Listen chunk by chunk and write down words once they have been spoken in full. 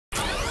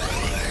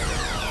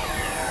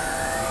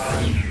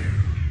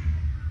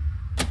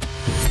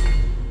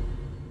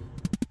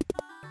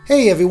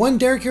Hey everyone,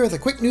 Derek here with a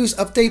quick news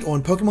update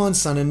on Pokemon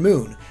Sun and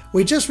Moon.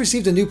 We just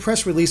received a new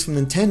press release from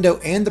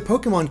Nintendo and the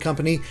Pokémon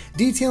Company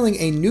detailing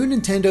a new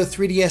Nintendo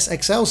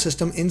 3DS XL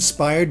system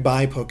inspired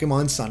by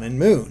Pokemon Sun and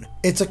Moon.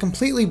 It's a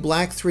completely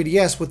black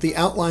 3DS with the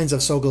outlines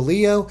of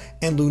Solgaleo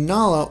and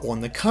Lunala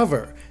on the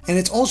cover, and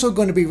it's also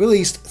going to be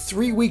released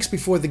 3 weeks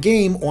before the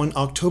game on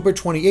October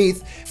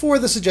 28th for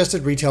the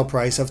suggested retail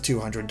price of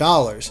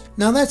 $200.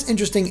 Now that's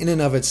interesting in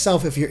and of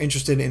itself if you're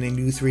interested in a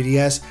new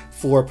 3DS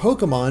for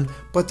Pokemon,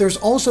 but there's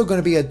also going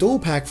to be a dual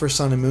pack for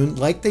Sun and Moon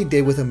like they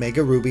did with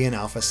Omega Ruby and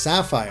Alpha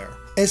Sapphire.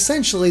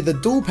 Essentially, the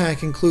dual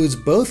pack includes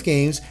both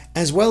games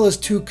as well as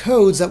 2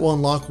 codes that will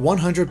unlock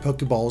 100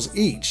 Pokeballs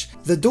each.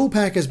 The dual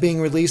pack is being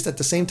released at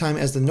the same time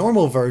as the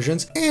normal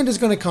versions and is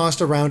going to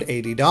cost around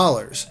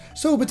 $80.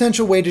 So a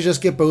potential way to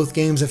just get both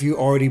games if you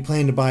already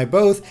plan to buy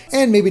both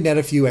and maybe net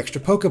a few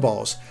extra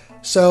Pokeballs.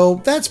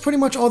 So that's pretty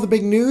much all the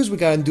big news. We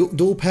got a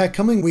dual pack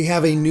coming. We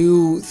have a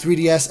new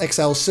 3DS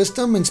XL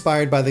system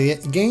inspired by the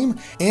game,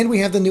 and we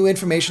have the new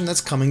information that's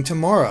coming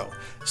tomorrow.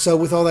 So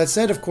with all that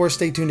said, of course,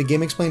 stay tuned to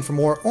GameXplain for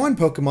more on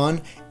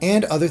Pokemon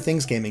and other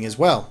things gaming as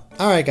well.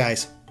 Alright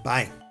guys,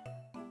 bye.